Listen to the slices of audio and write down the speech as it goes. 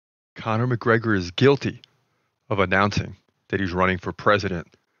Conor McGregor is guilty of announcing that he's running for president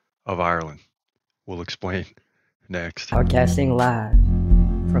of Ireland. We'll explain next. Broadcasting live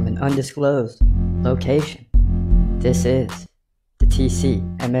from an undisclosed location. This is the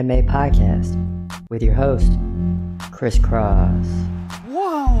TCMMA Podcast with your host, Chris Cross.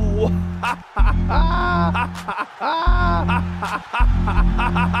 Whoa!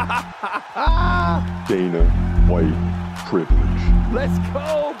 Dana White privilege. Let's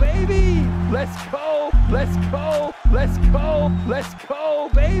go, baby! Let's go! Let's go! Let's go! Let's go,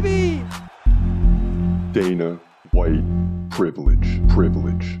 baby! Dana White privilege.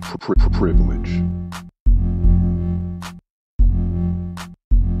 Privilege.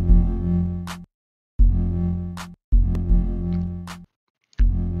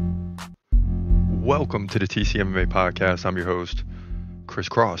 Welcome to the TCMMA Podcast. I'm your host, Chris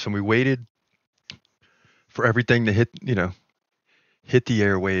Cross, and we waited for everything to hit the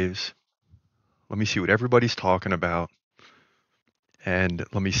airwaves. Let me see what everybody's talking about, and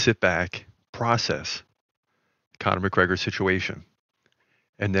let me sit back, process Conor McGregor's situation,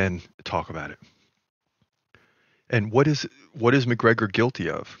 and then talk about it. And what is McGregor guilty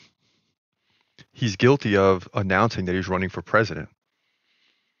of? He's guilty of announcing that he's running for president.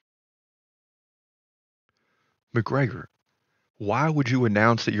 McGregor, why would you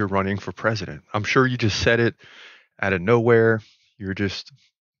announce that you're running for president? I'm sure you just said it out of nowhere. You're just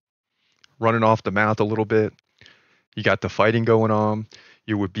running off the mouth a little bit. You got the fighting going on.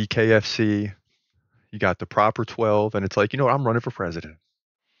 You're with BKFC. You got the proper 12. And it's like, you know what? I'm running for president.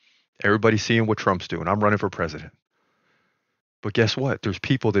 Everybody's seeing what Trump's doing. I'm running for president. But guess what? There's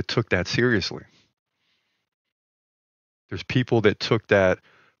people that took that seriously. There's people that took that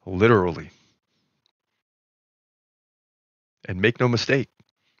literally. And make no mistake,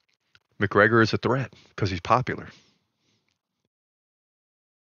 McGregor is a threat because he's popular.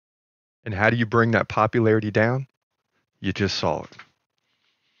 And how do you bring that popularity down? You just saw it.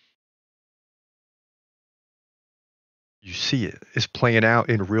 You see it. It's playing out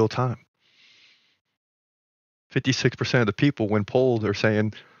in real time. 56% of the people, when polled, are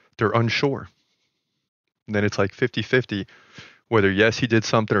saying they're unsure. And then it's like 50-50, whether yes, he did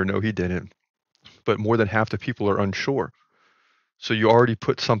something or no, he didn't. But more than half the people are unsure. So you already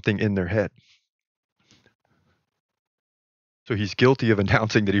put something in their head. So he's guilty of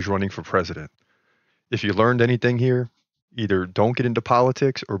announcing that he's running for president. If you learned anything here, either don't get into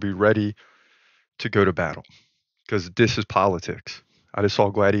politics or be ready to go to battle, because this is politics. I just saw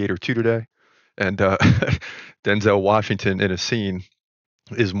Gladiator 2 today, and Denzel Washington in a scene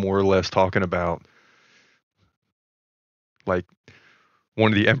is more or less talking about, like,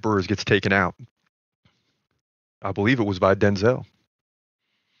 one of the emperors gets taken out. I believe it was by Denzel.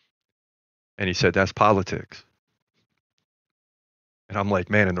 And he said, that's politics. And I'm like,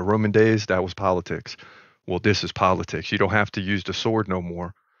 man, in the Roman days, that was politics. Well, this is politics. You don't have to use the sword no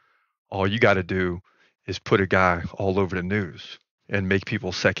more. All you got to do is put a guy all over the news and make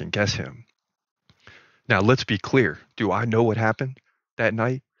people second guess him. Now, let's be clear. Do I know what happened that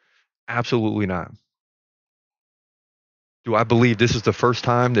night? Absolutely not. Do I believe this is the first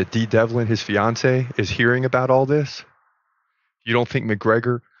time that Dee Devlin, his fiance, is hearing about all this? You don't think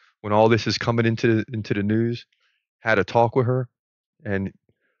McGregor, when all this is coming into the news, had a talk with her and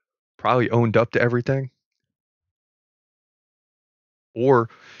probably owned up to everything? Or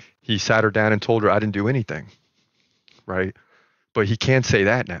he sat her down and told her, I didn't do anything, right? But he can't say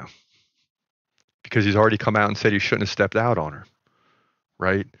that now because he's already come out and said he shouldn't have stepped out on her,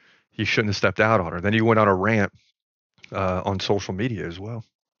 right? He shouldn't have stepped out on her. Then he went on a rant on social media as well.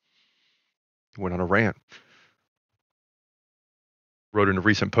 He went on a rant. Wrote in a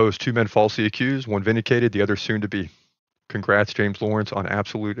recent post, 2 men falsely accused, one vindicated, the other soon to be. Congrats, James Lawrence, on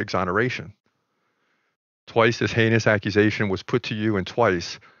absolute exoneration. Twice this heinous accusation was put to you, and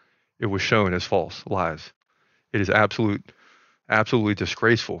twice it was shown as false, lies. It is absolutely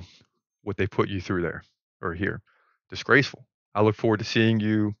disgraceful what they put you through there or here. Disgraceful. I look forward to seeing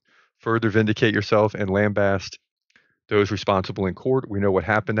you further vindicate yourself and lambast those responsible in court. We know what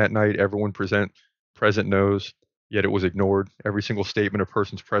happened that night. Everyone present knows, yet it was ignored. Every single statement of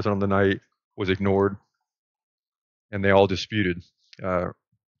persons present on the night was ignored, and they all disputed her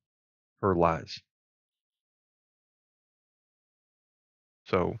lies.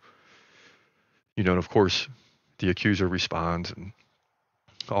 So, and of course, the accuser responds and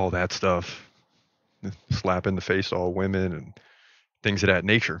all that stuff, slap in the face all women and things of that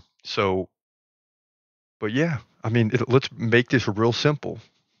nature. So, but yeah, I mean, let's make this real simple.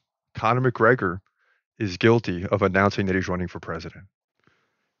 Conor McGregor is guilty of announcing that he's running for president.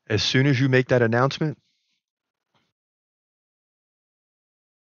 As soon as you make that announcement,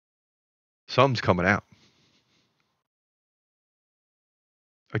 Some's coming out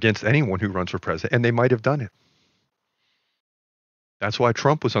against anyone who runs for president, and they might have done it. That's why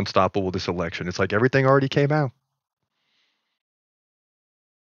Trump was unstoppable this election. It's like everything already came out.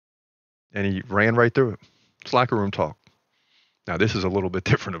 And he ran right through it. It's locker room talk. Now, this is a little bit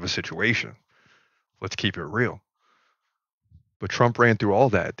different of a situation. Let's keep it real. But Trump ran through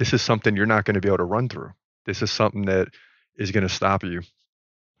all that. This is something you're not going to be able to run through. This is something that is going to stop you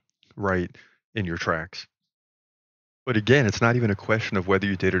right in your tracks. But again, it's not even a question of whether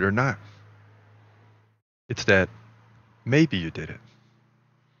you did it or not. It's that maybe you did it.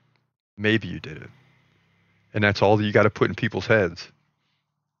 Maybe you did it. And that's all that you got to put in people's heads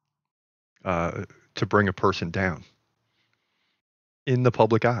to bring a person down in the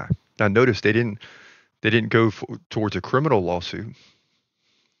public eye. Now, notice they didn't go towards a criminal lawsuit.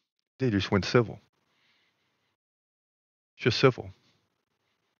 They just went civil. It's just civil.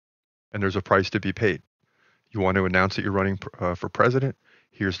 And there's a price to be paid. You want to announce that you're running for president?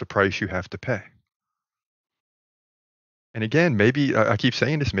 Here's the price you have to pay. And again, maybe I keep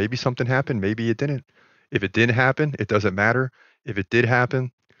saying this, maybe something happened, maybe it didn't. If it didn't happen, it doesn't matter. If it did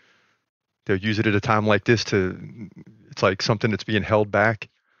happen, they'll use it at a time like this it's like something that's being held back.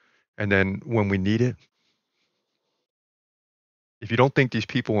 And then when we need it, if you don't think these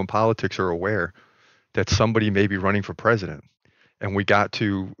people in politics are aware that somebody may be running for president and we got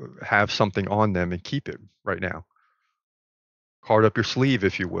to have something on them and keep it right now, card up your sleeve,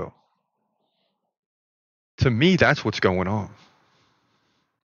 if you will. To me, that's what's going on.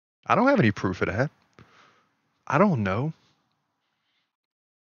 I don't have any proof of that. I don't know.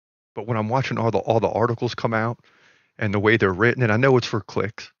 But when I'm watching all the articles come out and the way they're written, and I know it's for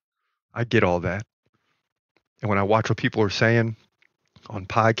clicks, I get all that. And when I watch what people are saying on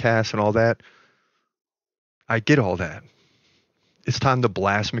podcasts and all that, I get all that. It's time to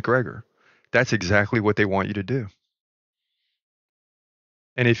blast McGregor. That's exactly what they want you to do.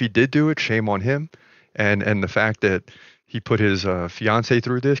 And if he did do it, shame on him. And the fact that he put his fiance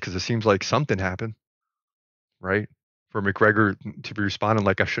through this, because it seems like something happened, right? For McGregor to be responding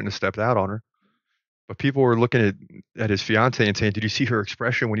like I shouldn't have stepped out on her. But people were looking at his fiance and saying, did you see her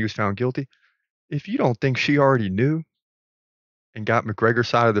expression when he was found guilty? If you don't think she already knew and got McGregor's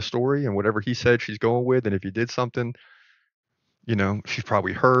side of the story and whatever he said she's going with, and if he did something, she's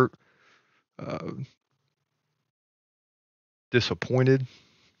probably hurt, uh, disappointed,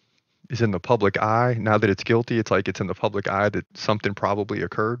 is in the public eye. Now that it's guilty, it's like it's in the public eye that something probably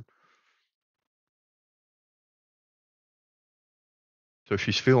occurred. So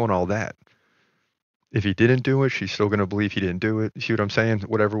she's feeling all that. If he didn't do it, she's still going to believe he didn't do it. You see what I'm saying?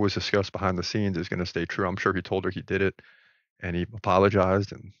 Whatever was discussed behind the scenes is going to stay true. I'm sure he told her he did it and he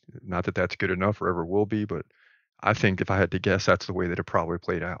apologized. And not that that's good enough or ever will be, but I think if I had to guess, that's the way that it probably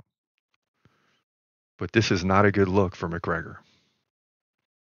played out. But this is not a good look for McGregor.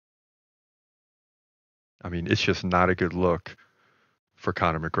 I mean, it's just not a good look for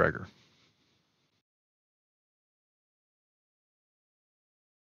Conor McGregor.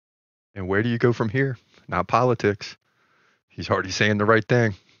 And where do you go from here? Not politics. He's already saying the right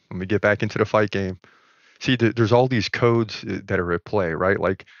thing. Let me get back into the fight game. See, there's all these codes that are at play, right?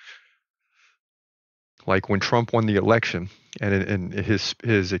 Like when Trump won the election and in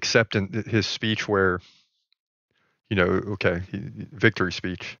his acceptance, his speech where, victory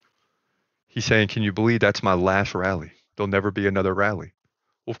speech, he's saying, can you believe that's my last rally? There'll never be another rally.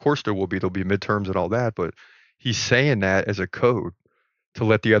 Well, of course there will be. There'll be midterms and all that, but he's saying that as a code to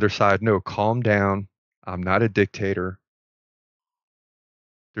let the other side know, calm down. I'm not a dictator.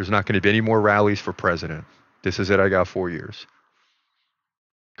 There's not going to be any more rallies for president. This is it. I got 4 years.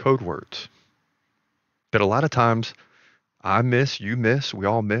 Code words that a lot of times I miss, you miss, we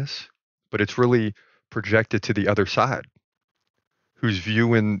all miss, but it's really projected to the other side who's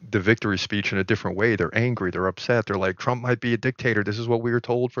viewing the victory speech in a different way. They're angry. They're upset. They're like, Trump might be a dictator. This is what we were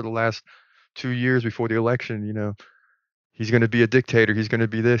told for the last 2 years before the election. He's going to be a dictator. He's going to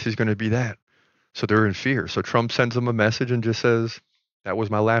be this. He's going to be that. So they're in fear. So Trump sends them a message and just says, that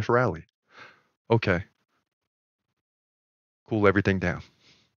was my last rally. Okay. Cool everything down.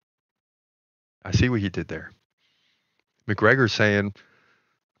 I see what he did there. McGregor's saying,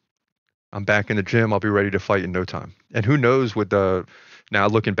 I'm back in the gym. I'll be ready to fight in no time. And who knows now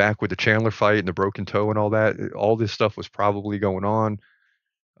looking back with the Chandler fight and the broken toe and all that, all this stuff was probably going on.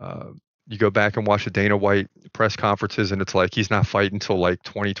 You go back and watch the Dana White press conferences and it's like, he's not fighting until like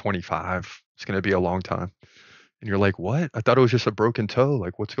 2025. It's going to be a long time. And you're like, what? I thought it was just a broken toe.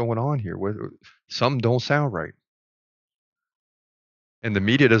 Like, what's going on here? Some don't sound right. And the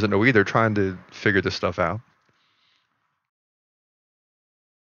media doesn't know either, trying to figure this stuff out.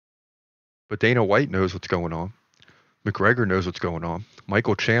 But Dana White knows what's going on. McGregor knows what's going on.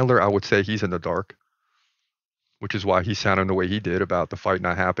 Michael Chandler, I would say he's in the dark, which is why he's sounding the way he did about the fight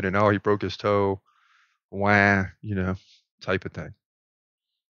not happening. Oh, he broke his toe. Wah, type of thing.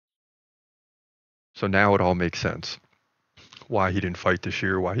 So now it all makes sense. Why he didn't fight this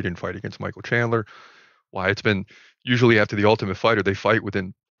year, why he didn't fight against Michael Chandler, why it's been usually after the Ultimate Fighter, they fight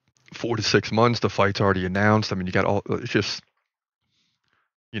within 4 to 6 months. The fight's already announced. I mean, you got it's just,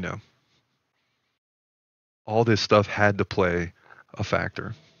 all this stuff had to play a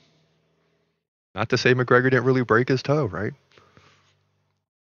factor. Not to say McGregor didn't really break his toe, right?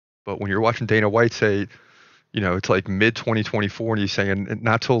 But when you're watching Dana White say, it's like mid 2024 and he's saying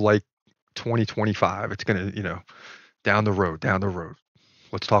not till like 2025, it's going to, down the road.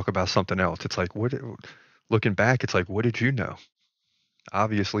 Let's talk about something else. It's like, looking back, it's like, what did you know?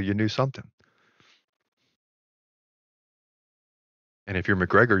 Obviously you knew something. And if you're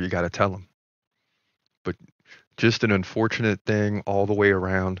McGregor, you got to tell him. But just an unfortunate thing all the way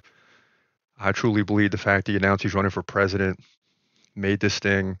around. I truly believe the fact that he announced he's running for president made this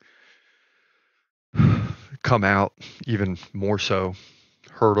thing come out even more so,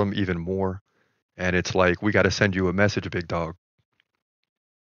 hurt him even more. And it's like, we got to send you a message, big dog.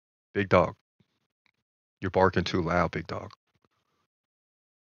 Big dog. You're barking too loud, big dog.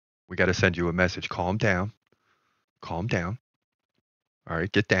 We got to send you a message. Calm down. Calm down. All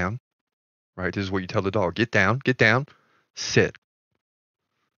right, get down. Right? This is what you tell the dog. Get down. Get down. Sit.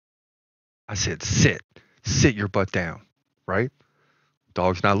 I said, sit. Sit your butt down. Right?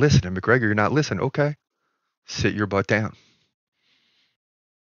 Dog's not listening. McGregor, you're not listening. Okay. Sit your butt down.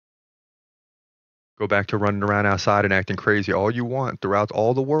 Go back to running around outside and acting crazy all you want throughout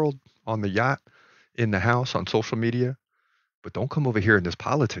all the world, on the yacht, in the house, on social media. But don't come over here in this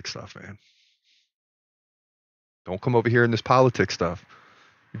politics stuff, man. Don't come over here in this politics stuff.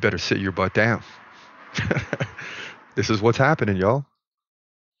 You better sit your butt down. This is what's happening, y'all.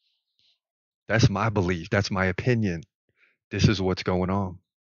 That's my belief. That's my opinion. This is what's going on.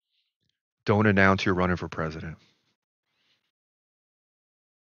 Don't announce you're running for president.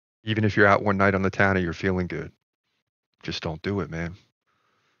 Even if you're out one night on the town and you're feeling good, just don't do it, man.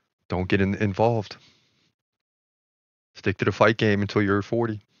 Don't get involved. Stick to the fight game until you're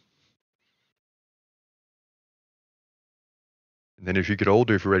 40. And then as you get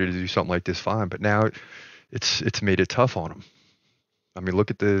older, if you're ready to do something like this, fine. But now it's made it tough on them. I mean, look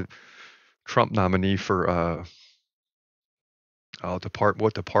at the Trump nominee for what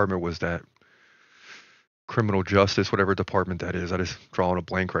department was that? Criminal justice, whatever department that is. I just drawing a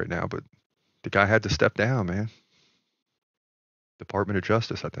blank right now, but the guy had to step down, man. Department of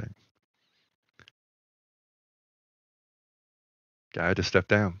Justice, I think. Guy had to step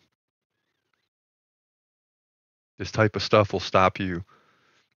down. This type of stuff will stop you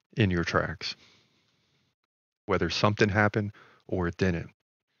in your tracks, whether something happened or it didn't.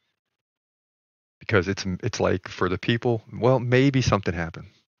 Because it's like for the people, well, maybe something happened.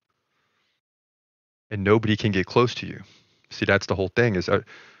 And nobody can get close to you. See, that's the whole thing is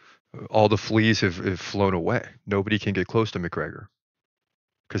all the fleas have flown away. Nobody can get close to McGregor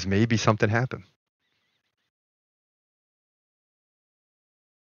because maybe something happened.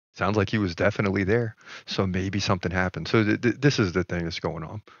 Sounds like he was definitely there. So maybe something happened. So this is the thing that's going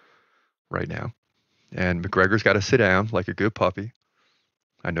on right now. And McGregor's got to sit down like a good puppy.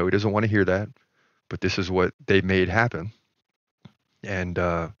 I know he doesn't want to hear that, but this is what they made happen. And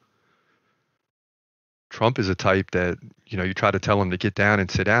Trump is a type that, you try to tell him to get down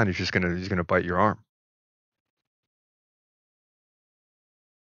and sit down, he's gonna bite your arm.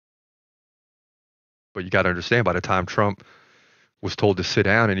 But you got to understand, by the time Trump was told to sit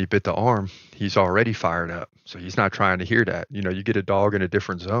down and he bit the arm, he's already fired up. So he's not trying to hear that. You get a dog in a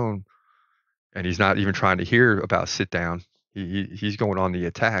different zone and he's not even trying to hear about sit down. He's going on the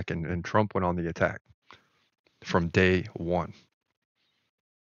attack, and Trump went on the attack from day one.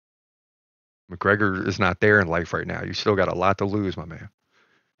 McGregor is not there in life right now. You still got a lot to lose, my man.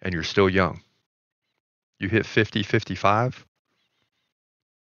 And you're still young. You hit 50, 55,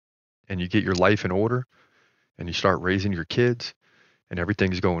 and you get your life in order, and you start raising your kids, and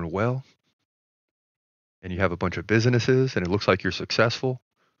everything's going well, and you have a bunch of businesses, and it looks like you're successful,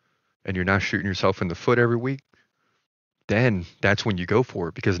 and you're not shooting yourself in the foot every week, then that's when you go for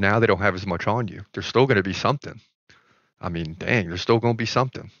it, because now they don't have as much on you. There's still going to be something. I mean, dang, there's still going to be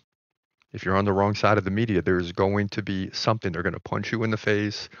something. If you're on the wrong side of the media, there's going to be something. They're going to punch you in the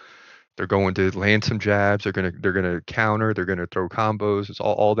face. They're going to land some jabs. They're going to counter. They're going to throw combos. It's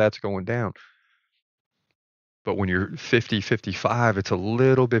all that's going down. But when you're 50, 55, it's a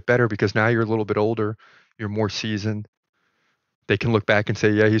little bit better because now you're a little bit older. You're more seasoned. They can look back and say,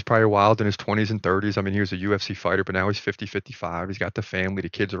 yeah, he's probably wild in his 20s and 30s. I mean, he was a UFC fighter, but now he's 50, 55. He's got the family. The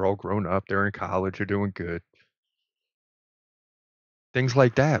kids are all grown up. They're in college. They're doing good. Things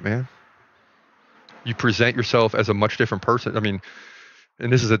like that, man. You present yourself as a much different person. I mean,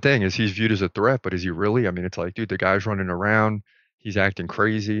 and this is the thing, is he's viewed as a threat, but is he really? I mean, it's like, dude, the guy's running around. He's acting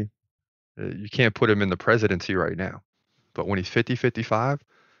crazy. You can't put him in the presidency right now. But when he's 50, 55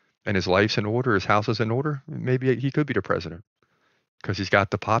 and his life's in order, his house is in order, maybe he could be the president because he's got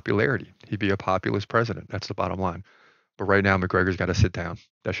the popularity. He'd be a populist president. That's the bottom line. But right now, McGregor's got to sit down.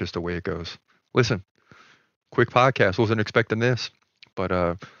 That's just the way it goes. Listen, quick podcast. Wasn't expecting this, but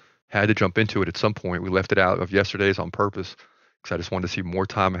had to jump into it at some point. We left it out of yesterday's on purpose because I just wanted to see more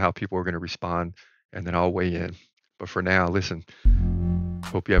time and how people are going to respond, and then I'll weigh in. But for now, listen,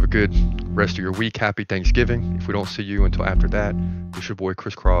 hope you have a good rest of your week. Happy Thanksgiving. If we don't see you until after that, this is your boy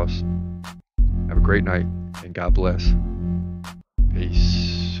Chris Cross. Have a great night, and God bless.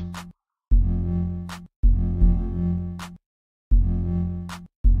 Peace.